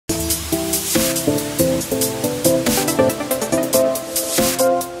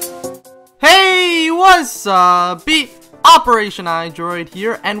What's up, OPERATIONiDROID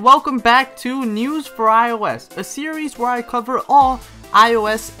here, and welcome back to News for iOS, a series where I cover all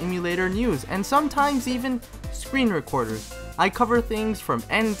iOS emulator news, and sometimes even screen recorders. I cover things from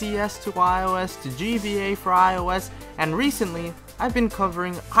nds4iOS to GBA4iOS, and recently I've been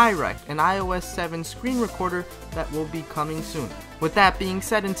covering iRec, an iOS 7 screen recorder that will be coming soon. With that being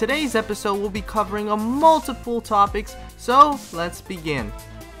said, in today's episode we'll be covering multiple topics, so let's begin.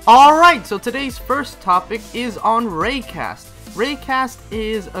 Alright, so today's first topic is on Raycast. Raycast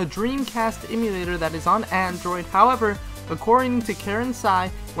is a Dreamcast emulator that is on Android. However, according to Karen Tsai,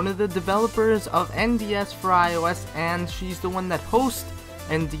 one of the developers of nds4iOS, and she's the one that hosts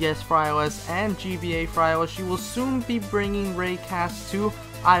nds4iOS and GBA4iOS, she will soon be bringing Raycast to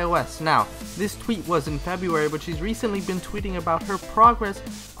iOS. Now, this tweet was in February, but she's recently been tweeting about her progress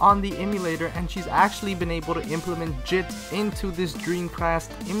on the emulator, and she's actually been able to implement JIT into this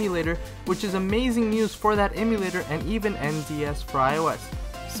Dreamcast emulator, which is amazing news for that emulator and even nds4iOS.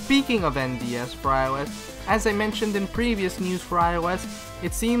 Speaking of nds4iOS, as I mentioned in previous news for iOS,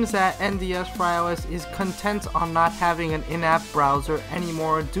 it seems that nds4iOS is content on not having an in-app browser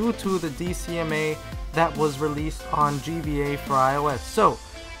anymore due to the DCMA that was released on GBA4iOS. So,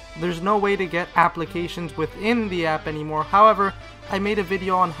 there's no way to get applications within the app anymore. However, I made a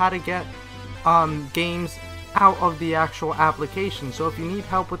video on how to get games out of the actual application. So if you need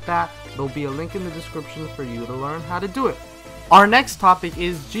help with that, there'll be a link in the description for you to learn how to do it. Our next topic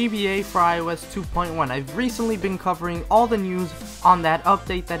is GBA4iOS 2.1. I've recently been covering all the news on that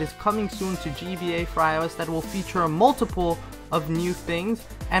update that is coming soon to GBA4iOS that will feature multiple of new things,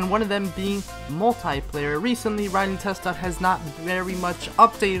 and one of them being multiplayer. Recently, WritingTest has not very much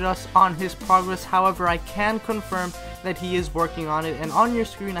updated us on his progress. However, I can confirm that he is working on it, and on your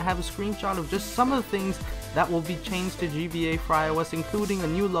screen I have a screenshot of just some of the things that will be changed to GBA4iOS, including a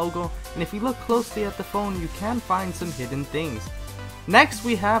new logo, and if you look closely at the phone you can find some hidden things. Next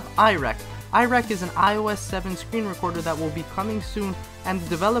we have iRec. iRec is an iOS 7 screen recorder that will be coming soon, and the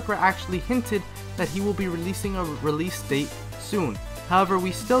developer actually hinted that he will be releasing a release date soon. However,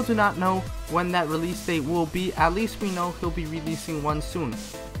 we still do not know when that release date will be. At least we know he'll be releasing one soon.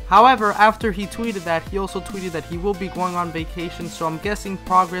 However, after he tweeted that, he also tweeted that he will be going on vacation, so I'm guessing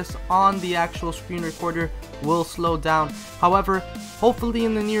progress on the actual screen recorder will slow down. However, hopefully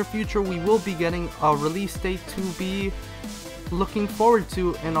in the near future we will be getting a release date to be looking forward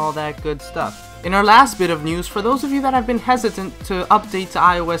to and all that good stuff. In our last bit of news, for those of you that have been hesitant to update to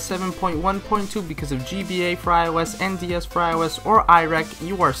iOS 7.1.2 because of GBA4iOS, nds4iOS, or iRec,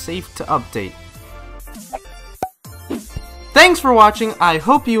 you are safe to update. Thanks for watching. I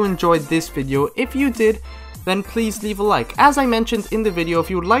hope you enjoyed this video. If you did, then please leave a like. As I mentioned in the video, if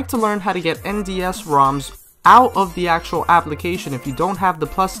you would like to learn how to get NDS ROMs out of the actual application, if you don't have the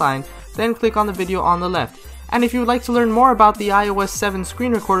plus sign, then click on the video on the left. And if you would like to learn more about the iOS 7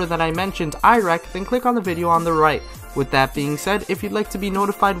 screen recorder that I mentioned, iRec, then click on the video on the right. With that being said, if you'd like to be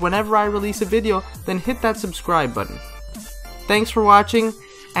notified whenever I release a video, then hit that subscribe button. Thanks for watching,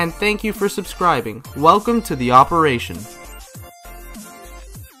 and thank you for subscribing. Welcome to the operation.